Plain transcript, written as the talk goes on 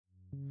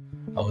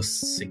I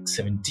was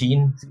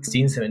 17.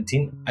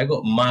 I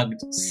got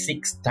mugged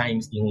 6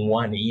 times in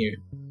 1 year.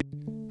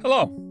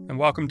 Hello, and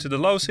welcome to The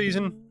Low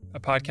Season, a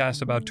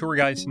podcast about tour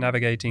guides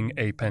navigating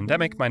a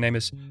pandemic. My name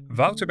is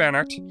Wouter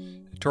Bernhard,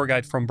 a tour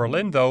guide from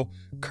Berlin, though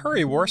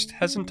currywurst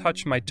hasn't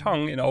touched my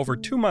tongue in over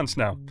 2 months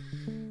now.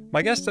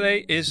 My guest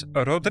today is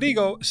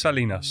Rodrigo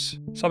Salinas,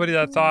 somebody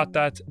that thought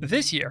that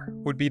this year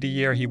would be the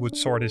year he would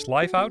sort his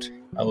life out.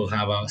 I will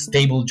have a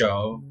stable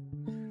job.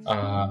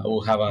 I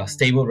will have a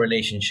stable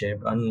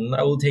relationship, and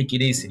I will take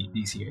it easy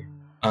this year.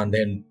 And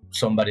then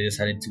somebody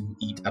decided to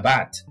eat a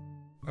bat.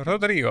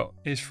 Rodrigo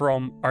is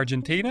from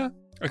Argentina,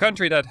 a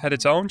country that had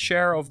its own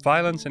share of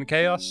violence and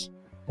chaos.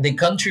 The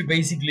country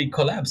basically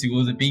collapsed. It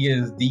was the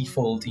biggest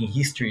default in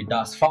history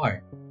thus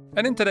far.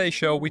 And in today's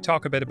show, we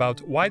talk a bit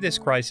about why this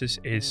crisis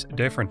is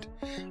different.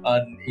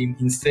 And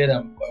instead,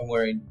 I'm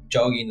wearing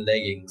jogging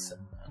leggings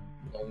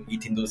and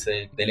eating dulce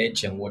de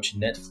leche and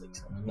watching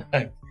Netflix. And I'm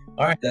like,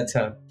 all right, that's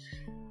a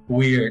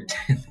weird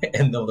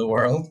end of the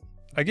world.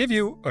 I give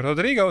you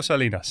Rodrigo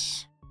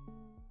Salinas.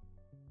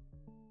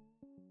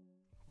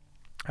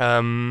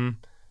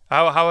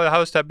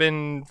 How's that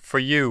been for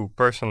you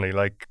personally?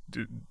 Like,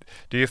 do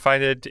you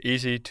find it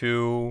easy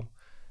to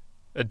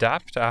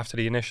adapt after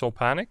the initial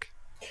panic?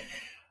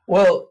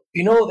 Well,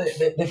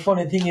 the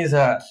funny thing is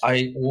that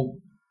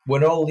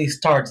when all this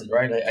started,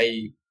 right,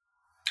 I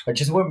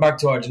just went back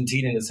to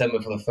Argentina in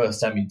December for the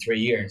first time in 3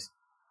 years.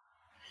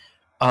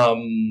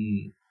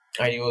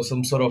 And it was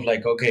some sort of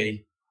like,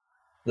 okay,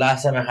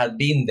 last time I had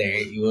been there,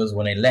 it was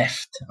when I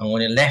left. And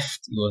when I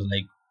left, it was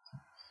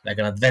like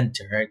an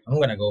adventure, right? I'm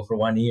going to go for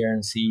 1 year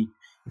and see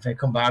if I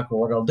come back or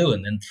what I'll do.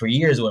 And then 3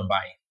 years went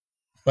by,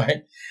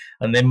 right?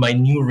 And then my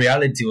new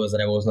reality was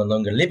that I was no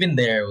longer living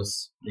there. I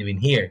was living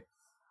here.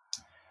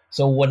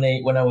 So when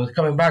I was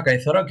coming back, I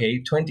thought, okay,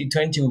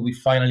 2020 will be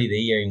finally the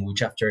year in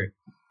which, after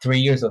 3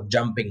 years of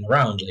jumping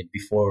around, like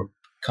before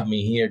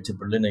coming here to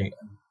Berlin,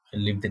 I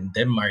lived in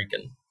Denmark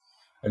and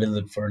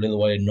for a little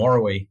while in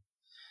Norway,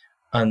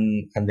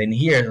 and then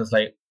here I was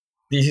like,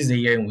 this is the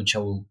year in which I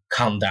will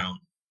calm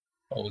down.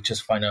 I will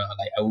just find out,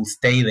 like, I will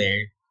stay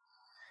there.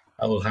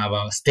 I will have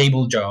a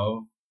stable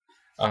job.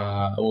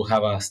 I will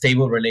have a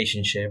stable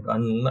relationship,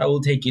 and I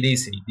will take it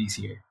easy this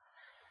year.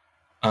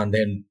 And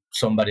then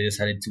somebody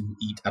decided to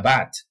eat a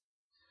bat.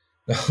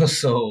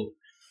 So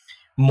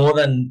more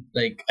than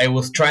like, I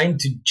was trying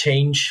to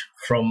change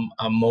from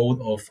a mode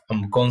of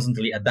I'm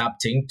constantly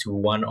adapting to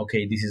one,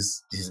 okay, this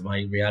is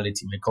my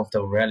reality, my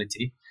comfortable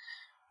reality.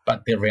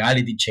 But the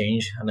reality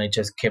changed, and I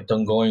just kept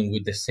on going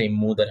with the same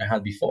mood that I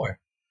had before.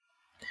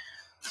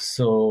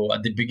 So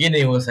at the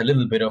beginning, it was a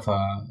little bit of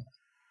a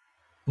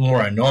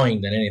more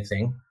annoying than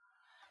anything.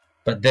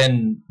 But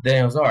then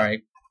I was all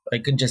right. I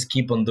can just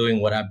keep on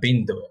doing what I've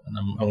been doing, and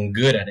I'm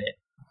good at it.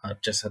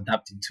 I've just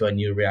adapted to a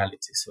new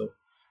reality. So,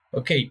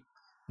 okay,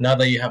 now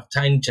that you have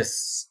time,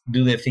 just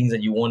do the things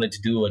that you wanted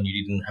to do and you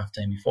didn't have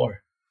time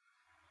before.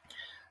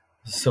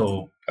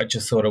 So I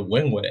just sort of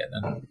went with it.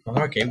 And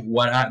okay,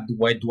 what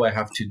do I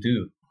have to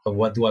do? Or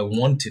what do I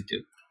want to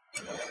do?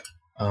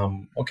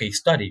 Okay,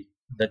 study.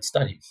 Let's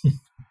study.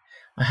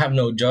 I have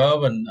no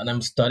job and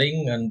I'm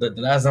studying. And the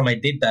last time I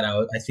did that,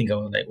 I think I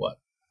was like,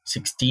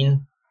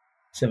 16,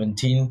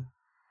 17?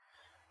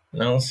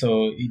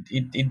 So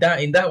in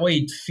that way,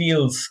 it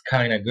feels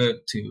kind of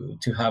good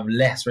to have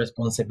less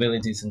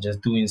responsibilities and just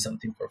doing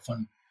something for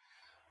fun.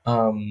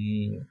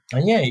 And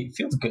yeah, it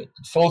feels good.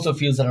 It also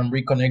feels that I'm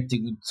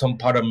reconnecting with some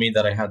part of me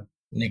that I had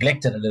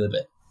neglected a little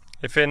bit.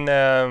 If in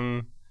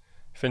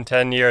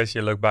 10 years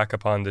you look back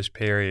upon this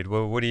period,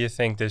 what do you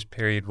think this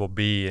period will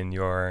be in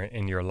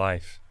your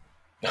life?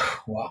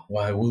 Wow,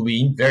 it will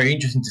be very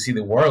interesting to see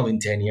the world in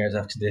 10 years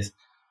after this.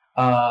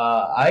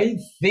 I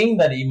think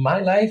that in my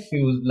life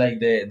it was like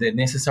the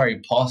necessary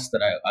pause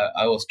that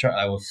I was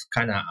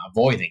kind of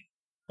avoiding,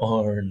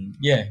 or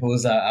yeah, it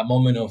was a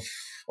moment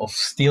of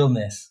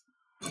stillness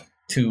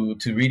to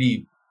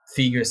really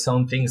figure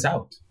some things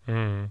out.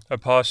 A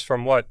pause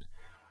from what?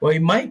 Well,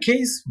 in my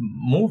case,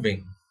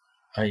 moving.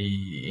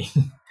 I've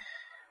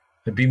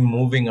been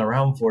moving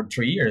around for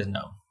 3 years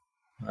now,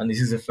 and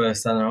this is the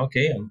first time.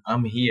 Okay,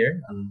 I'm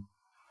here,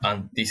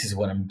 and this is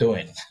what I'm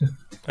doing.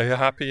 Are you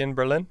happy in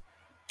Berlin?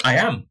 I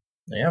am,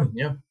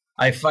 yeah.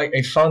 I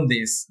found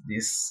this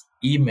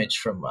image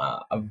from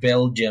a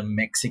Belgian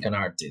Mexican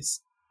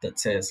artist that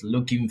says,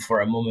 looking for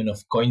a moment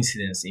of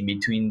coincidence in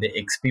between the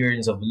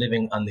experience of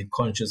living and the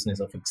consciousness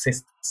of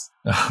existence.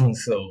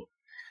 So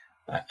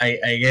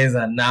I guess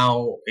that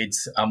now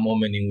it's a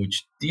moment in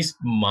which this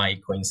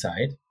might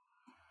coincide.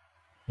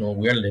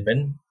 We're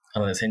living,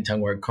 and at the same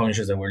time we're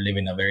conscious that we're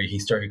living a very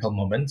historical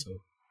moment. So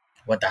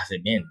what does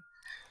it mean?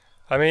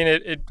 I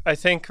mean, I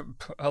think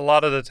a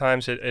lot of the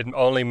times it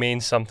only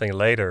means something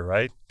later,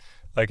 right?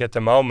 Like at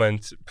the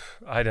moment,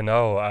 I don't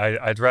know.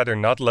 I'd rather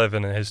not live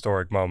in a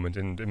historic moment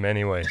in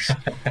many ways,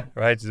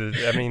 right?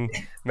 I mean,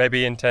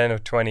 maybe in 10 or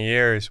 20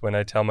 years when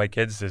I tell my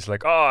kids this,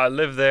 like, oh, I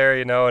live there,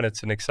 and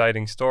it's an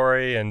exciting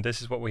story and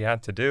this is what we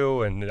had to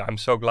do. And I'm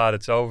so glad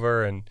it's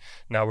over and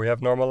now we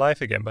have normal life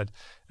again. But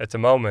at the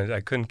moment,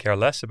 I couldn't care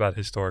less about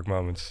historic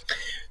moments.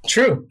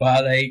 True,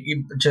 but like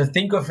just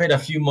think of it a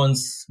few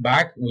months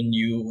back when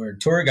you were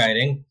tour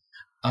guiding,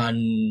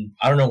 and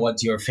I don't know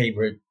what your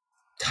favorite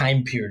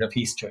time period of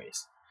history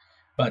is,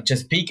 but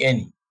just pick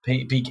any,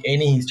 pick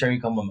any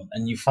historical moment,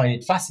 and you find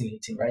it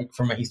fascinating, right?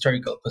 From a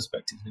historical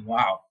perspective, like,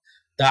 wow,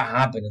 that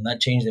happened and that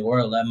changed the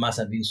world. That must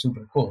have been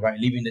super cool, right?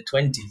 Living the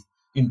 20s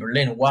in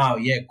Berlin, wow,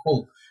 yeah,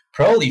 cool.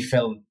 Probably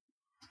felt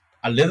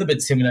a little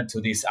bit similar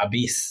to this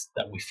abyss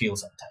that we feel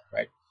sometimes,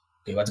 right?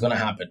 Okay, what's gonna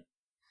happen?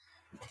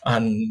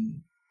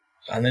 And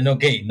and then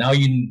okay, now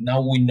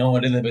we know a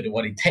little bit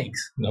what it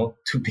takes,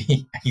 to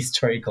be a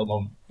historical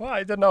moment. Well,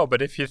 I don't know,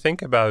 but if you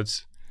think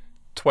about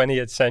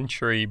 20th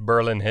century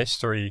Berlin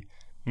history,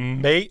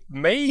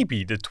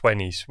 maybe the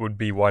 20s would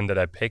be one that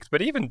I picked,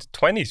 but even the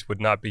 20s would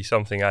not be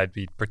something I'd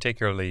be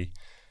particularly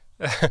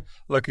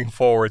looking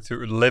forward to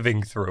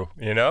living through.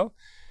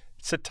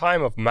 It's a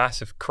time of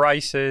massive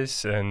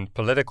crisis and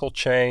political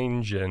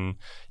change and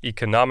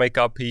economic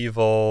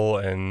upheaval.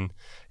 And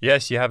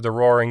yes, you have the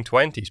roaring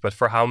 20s, but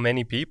for how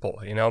many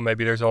people?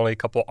 Maybe there's only a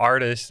couple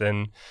artists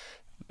and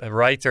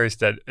writers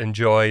that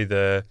enjoy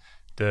the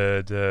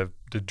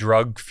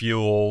drug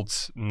fueled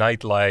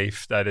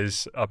nightlife that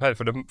is upheld.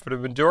 For the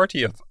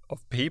majority of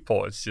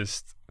people. It's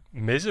just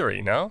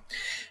misery, no?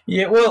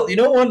 Yeah, well,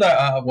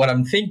 what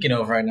I'm thinking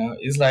of right now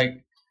is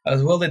like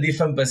as well the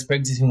different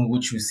perspectives in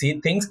which we see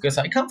things. Because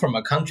I come from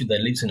a country that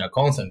lives in a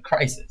constant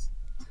crisis.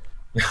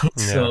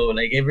 So Yeah.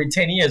 like every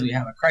 10 years we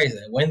have a crisis.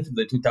 I went through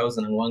the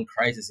 2001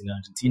 crisis in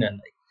Argentina, and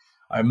like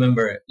I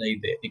remember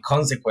like the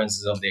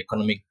consequences of the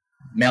economic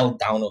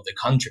meltdown of the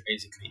country.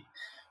 Basically,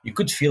 you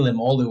could feel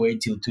them all the way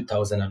till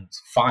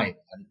 2005. I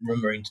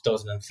remember in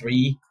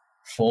 2003,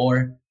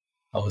 4,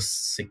 I was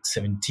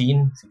 16,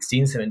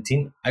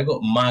 17. I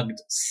got mugged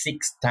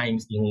 6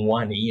 times in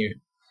 1 year.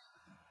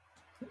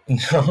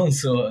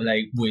 So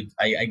like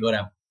I got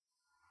I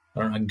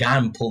don't know, a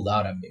gun pulled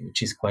out of me,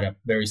 which is quite a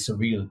very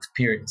surreal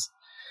experience.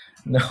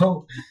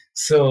 No,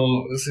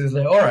 so it's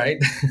like, all right.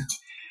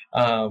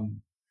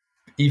 um,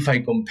 if I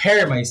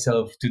compare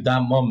myself to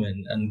that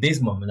moment and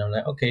this moment, I'm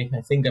like, okay,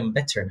 I think I'm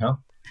better now.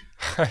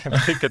 I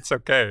think it's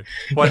okay.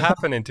 What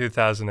happened in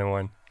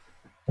 2001?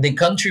 The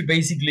country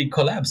basically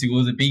collapsed. It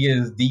was the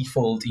biggest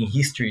default in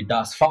history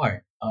thus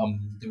far.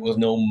 There was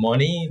no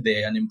money.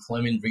 The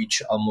unemployment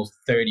reached almost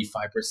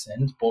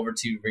 35%.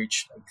 Poverty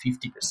reached like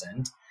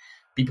 50%.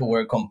 People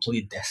were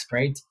completely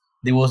desperate.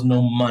 There was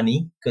no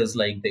money because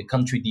like the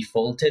country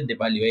defaulted,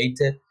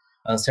 devaluated,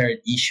 and started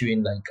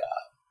issuing like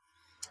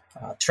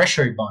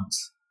treasury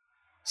bonds.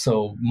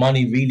 So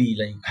money really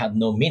like had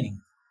no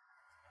meaning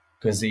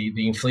because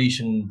the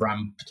inflation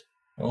ramped,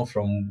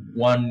 from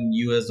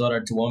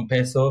 $1 to 1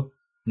 peso.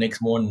 Next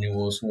morning it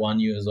was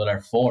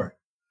 $1 4,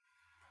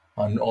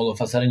 and all of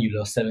a sudden you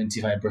lost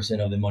 75%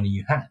 of the money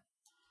you had.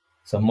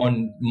 So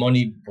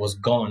money was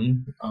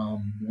gone.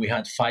 We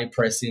had 5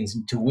 presidents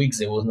in 2 weeks.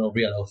 There was no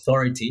real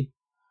authority,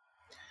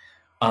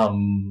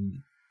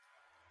 um,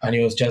 and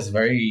it was just a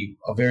very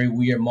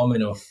weird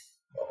moment of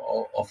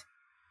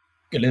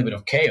a little bit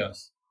of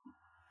chaos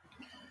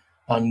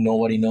and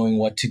nobody knowing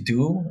what to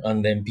do,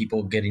 and then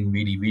people getting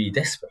really really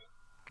desperate.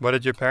 What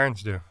did your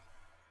parents do?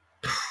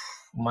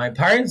 My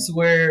parents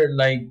were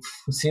like,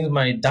 since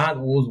my dad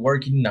was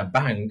working in a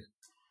bank,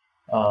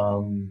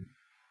 um,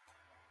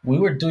 we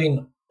were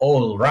doing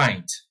all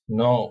right.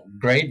 No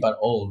great, but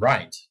all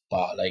right.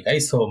 But like I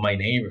saw my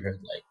neighborhood,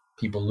 like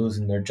people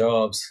losing their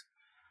jobs,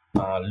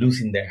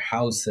 losing their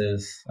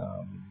houses.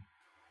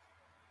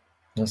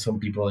 And some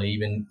people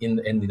even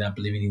ended up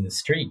living in the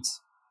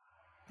streets.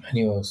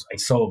 And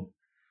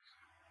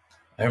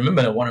I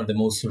remember that one of the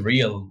most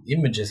surreal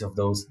images of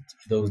those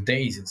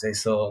days is I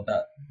saw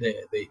that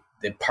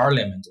the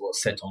parliament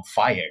was set on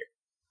fire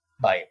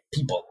by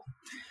people.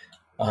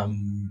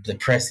 The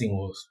president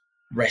was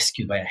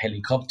rescued by a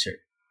helicopter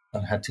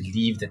and had to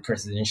leave the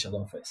presidential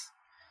office.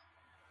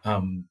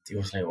 It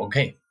was like,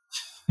 okay,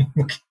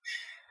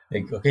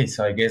 like, okay,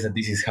 so I guess that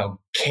this is how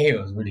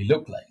chaos really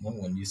looked like.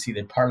 When you see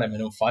the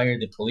parliament on fire,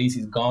 the police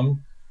is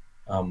gone.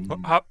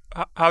 Um,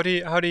 How do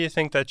you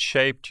think that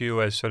shaped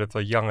you as sort of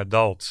a young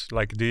adult?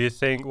 Like, do you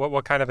think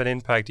what kind of an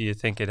impact do you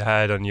think it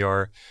had on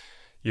your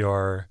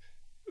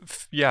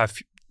yeah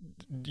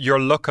your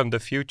look on the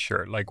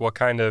future? Like, what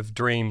kind of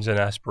dreams and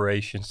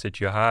aspirations did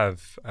you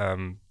have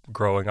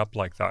growing up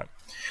like that?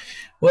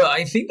 well,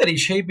 I think that it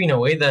shaped me in a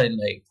way that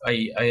like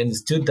I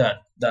understood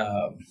that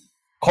the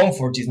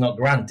comfort is not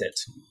granted.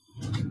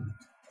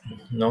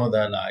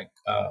 That like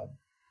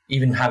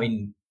even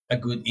having a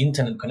good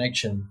internet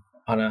connection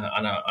on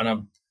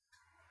a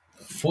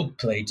food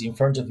plate in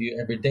front of you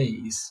every day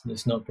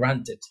is not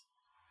granted.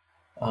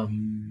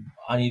 And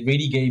it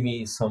really gave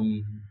me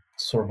some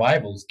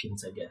survival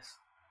skills, I guess.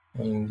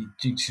 And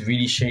it's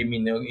really shaped me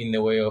in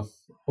the way of,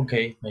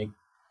 okay, like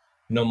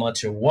no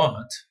matter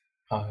what,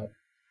 uh,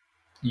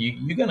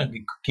 you're gonna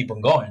keep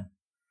on going.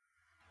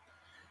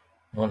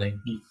 Like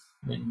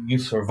you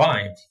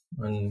survive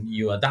and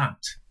you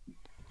adapt.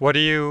 What do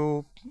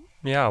you,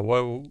 yeah,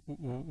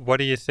 what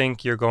do you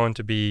think you're going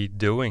to be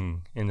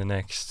doing in the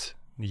next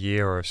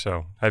year or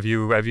so? Have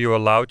you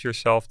allowed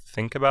yourself to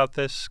think about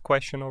this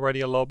question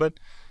already a little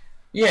bit?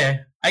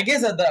 Yeah, I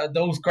guess that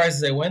those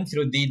crises I went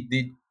through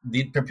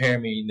did prepare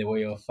me in the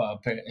way of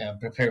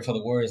prepare for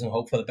the worst and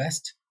hope for the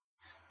best.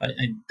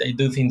 I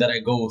do think that I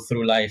go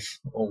through life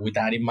with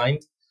that in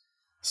mind.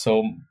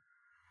 So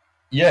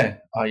yeah,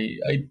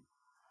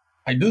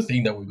 I do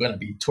think that we're gonna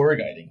be tour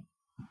guiding.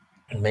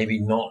 Maybe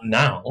not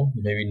now,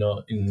 maybe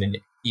not in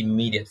the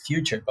immediate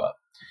future, but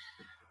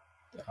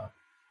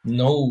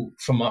no,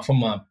 from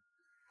a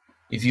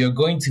if you're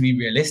going to be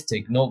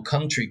realistic, no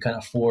country can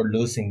afford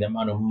losing the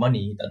amount of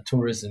money that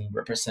tourism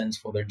represents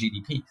for their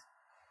GDP.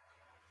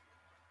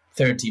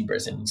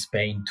 13% in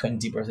Spain,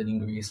 20% in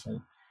Greece.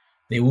 Like,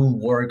 they will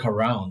work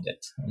around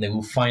it and they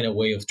will find a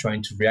way of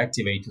trying to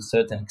reactivate to a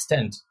certain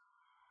extent,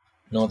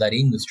 know that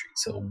industry.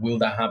 So will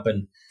that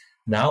happen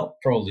now?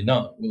 Probably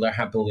not. Will that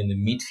happen in the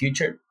mid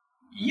future?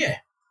 Yeah,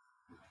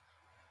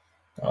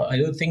 I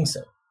don't think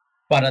so.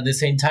 But at the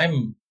same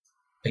time,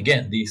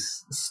 again,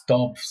 this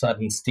stop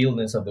sudden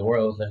stillness of the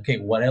world. Like, okay,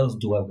 what else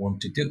do I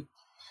want to do?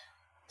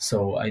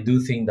 So I do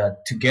think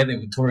that together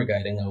with tour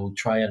guiding, I will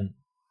try and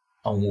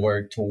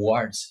work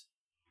towards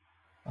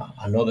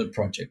another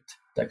project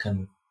that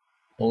can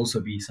also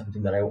be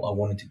something that I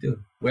wanted to do.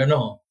 We're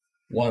not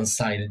one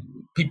sided.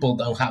 People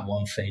don't have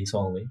one face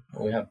only.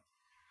 We have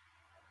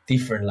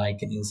different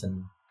likings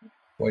and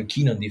we're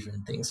keen on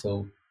different things.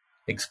 So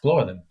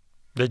explore them.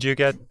 Did you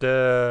get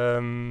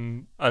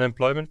the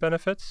unemployment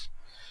benefits?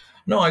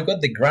 No, I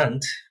got the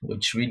grant,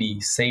 which really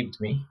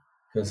saved me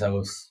because I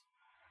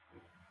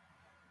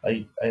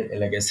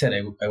like I said,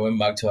 I went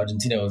back to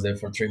Argentina. I was there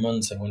for 3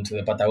 months. I went to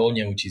the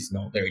Patagonia, which is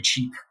not very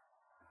cheap.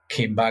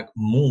 Came back,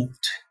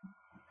 moved.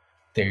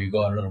 There you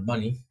go, a lot of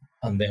money.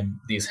 And then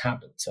this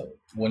happened. So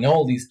when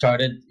all this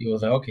started, it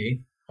was like,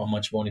 okay, how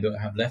much money do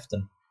I have left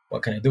and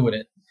what can I do with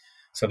it?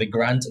 So the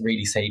grant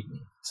really saved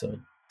me. So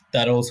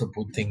that also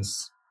put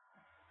things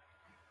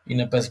in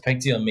a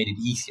perspective and made it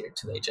easier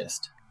to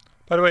digest.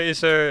 By the way,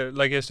 is there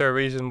a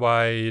reason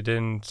why you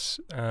didn't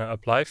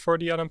apply for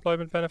the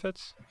unemployment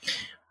benefits?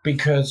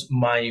 Because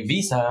my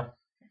visa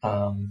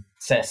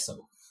says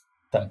so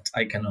that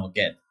I cannot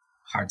get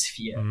heart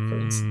sphere, for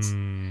instance.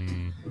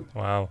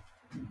 Wow.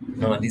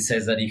 No, and it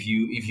says that if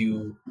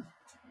you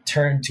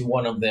turn to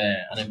one of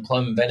the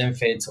unemployment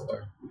benefits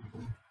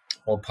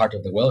or part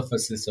of the welfare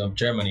system of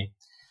Germany,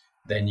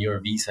 then your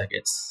visa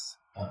gets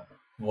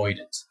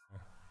voided.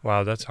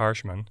 Wow, that's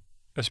harsh, man.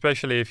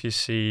 Especially if you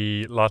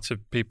see lots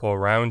of people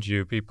around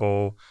you,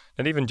 people,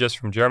 not even just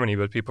from Germany,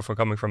 but people from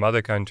coming from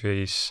other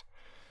countries.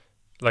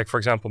 Like, for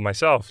example,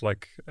 myself,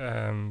 like,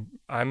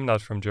 I'm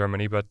not from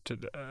Germany, but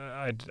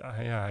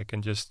yeah, I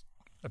can just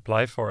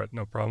apply for it,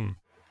 no problem.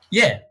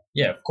 Yeah,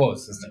 yeah, of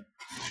course. It's like,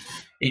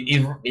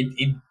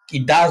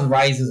 it does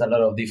raises a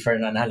lot of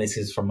different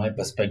analysis from my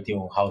perspective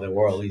on how the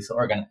world is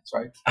organized,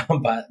 right?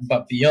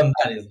 But beyond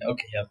that is like,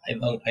 okay, yeah, I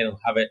don't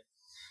have it.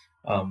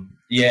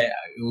 Yeah,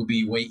 it will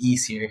be way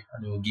easier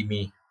and it will give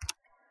me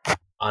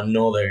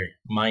another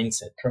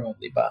mindset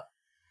probably.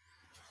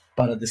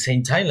 But at the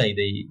same time, like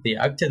they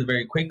acted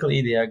very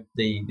quickly.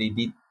 They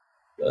did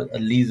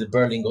at least the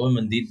Berlin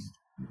government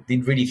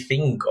did really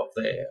think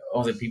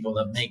of the people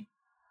that make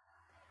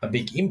a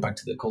big impact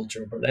to the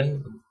culture of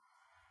Berlin.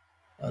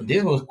 And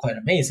this was quite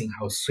amazing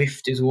how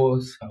swift this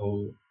was,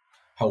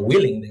 how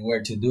willing they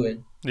were to do it.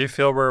 Do you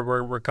feel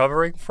we're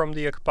recovering from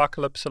the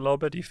apocalypse a little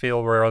bit? Do you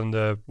feel we're on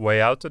the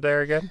way out of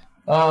there again?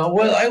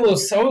 Well, I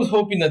was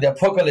hoping that the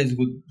apocalypse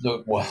would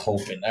look. Well,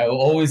 hoping. I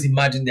always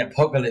imagined the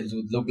apocalypse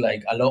would look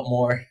like a lot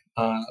more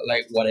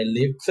like what I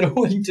lived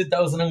through in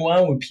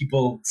 2001, with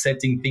people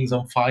setting things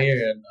on fire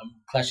and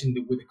clashing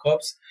with the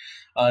cops.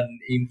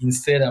 And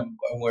instead, I'm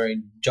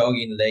wearing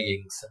jogging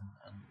leggings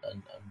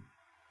and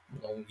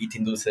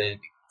eating dulce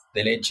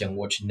de leche and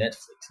watching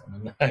Netflix. And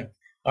I'm like,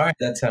 all right,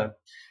 that's a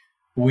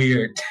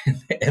weird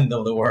end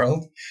of the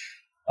world.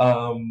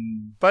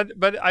 Um, But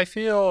I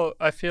feel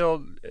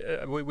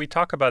we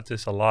talk about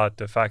this a lot.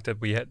 The fact that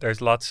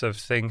there's lots of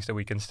things that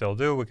we can still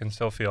do. We can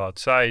still feel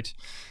outside,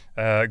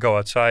 go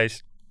outside.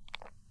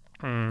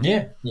 Mm.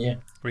 yeah, yeah.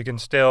 We can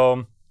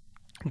still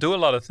do a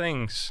lot of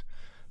things,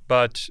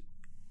 but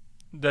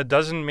that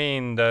doesn't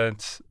mean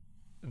that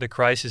the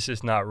crisis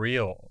is not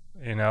real.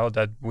 You know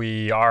that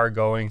we are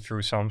going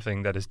through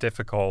something that is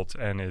difficult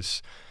and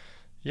is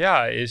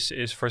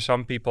for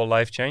some people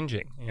life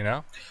changing. You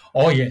know.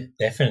 Oh yeah,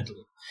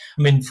 definitely.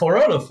 I mean, for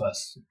all of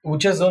us, we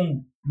just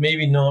don't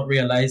maybe not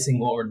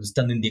realizing or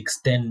understanding the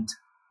extent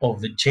of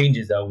the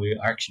changes that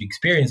we're actually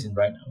experiencing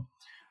right now,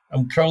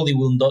 and probably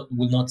will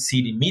not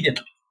see it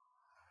immediately.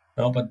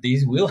 No, but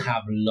these will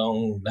have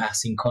long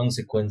lasting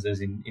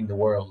consequences in the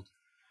world.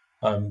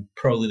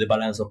 Probably the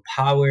balance of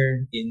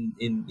power in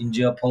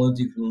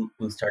geopolitics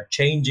will start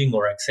changing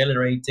or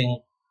accelerating.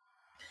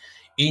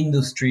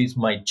 Industries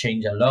might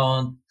change a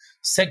lot.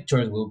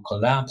 Sectors will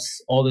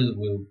collapse. Others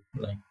will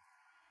like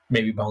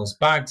maybe bounce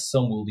back.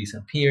 Some will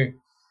disappear.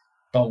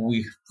 But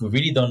we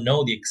really don't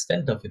know the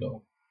extent of it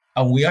all.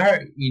 And we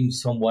are in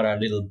somewhat a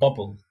little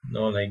bubble.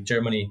 Like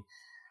Germany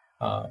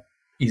uh,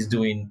 is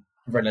doing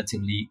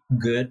relatively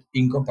good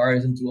in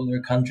comparison to other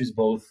countries,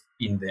 both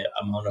in the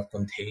amount of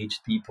contagious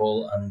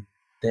people and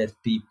death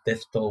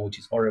toll, which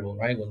is horrible,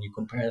 right? When you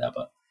compare that,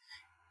 but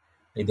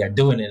like, they're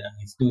doing it and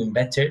it's doing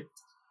better.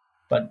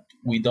 But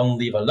we don't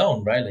live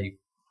alone, right? Like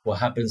what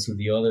happens to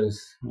the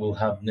others will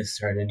have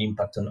necessarily an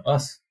impact on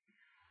us.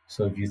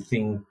 So if you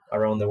think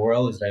around the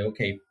world, it's like,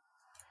 okay,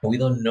 we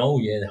don't know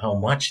yet how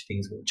much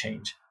things will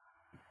change.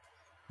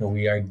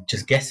 We are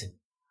just guessing.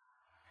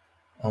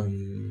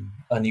 And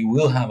it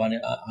will have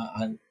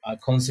a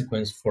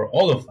consequence for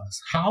all of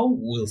us. How,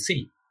 we'll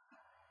see.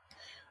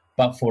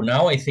 But for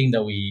now, I think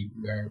that we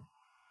are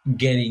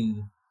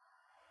getting,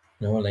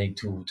 like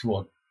to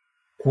a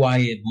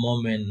quiet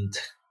moment,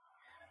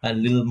 a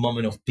little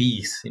moment of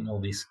peace in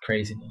all this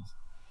craziness.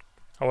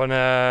 I want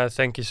to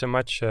thank you so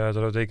much,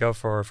 Rodrigo,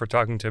 for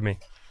talking to me.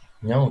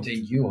 No,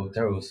 thank you,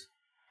 Tarus.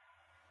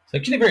 It's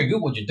actually very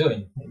good what you're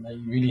doing. And it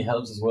really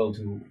helps as well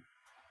to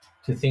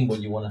think what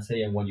you want to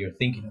say and what you're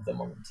thinking at the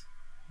moment.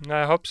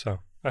 I hope so.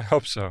 I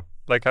hope so.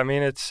 Like, I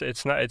mean, it's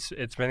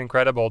been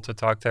incredible to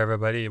talk to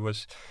everybody. It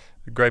was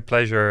a great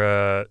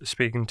pleasure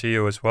speaking to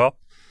you as well.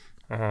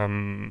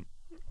 And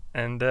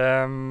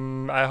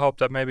I hope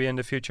that maybe in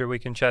the future we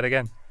can chat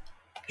again.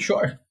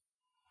 Sure.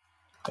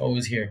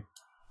 Always here.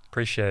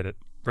 Appreciate it.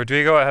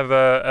 Rodrigo,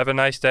 have a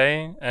nice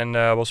day, and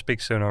we'll speak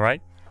soon, all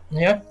right?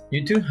 Yeah,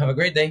 you too. Have a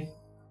great day.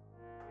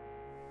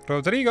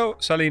 Rodrigo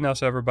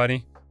Salinas,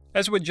 everybody.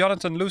 As with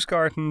Jonathan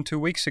Loosgarten 2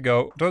 weeks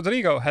ago,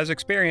 Rodrigo has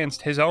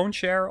experienced his own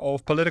share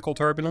of political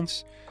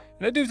turbulence,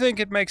 and I do think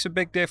it makes a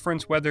big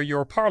difference whether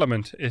your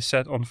parliament is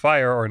set on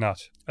fire or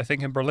not. I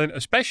think in Berlin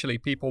especially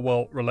people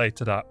will relate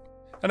to that.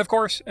 And of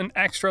course, an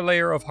extra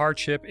layer of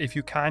hardship if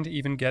you can't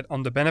even get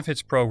on the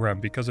benefits program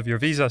because of your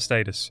visa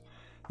status.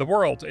 The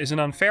world is an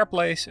unfair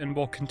place and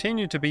will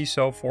continue to be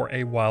so for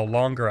a while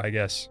longer, I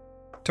guess.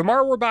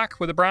 Tomorrow we're back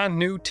with a brand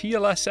new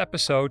TLS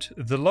episode.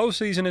 The Low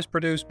Season is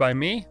produced by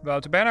me,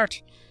 Wouter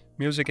Bernhard.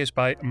 Music is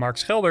by Mark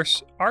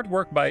Schilders.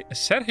 Artwork by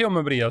Sergio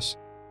Membrias.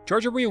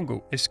 Georgia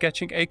Wiungu is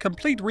sketching a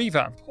complete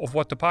revamp of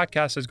what the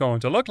podcast is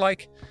going to look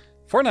like.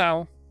 For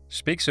now,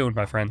 speak soon,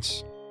 my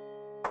friends.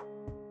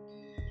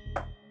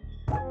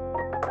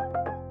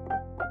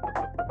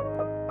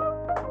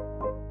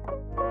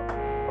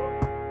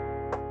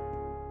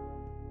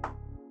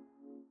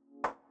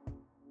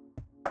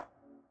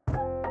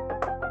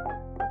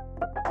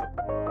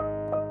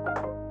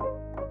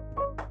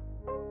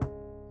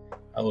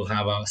 I will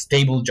have a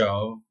stable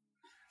job.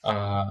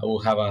 I will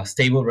have a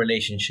stable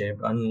relationship,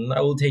 and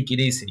I will take it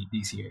easy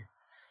this year.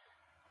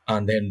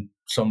 And then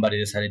somebody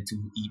decided to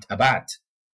eat a bat.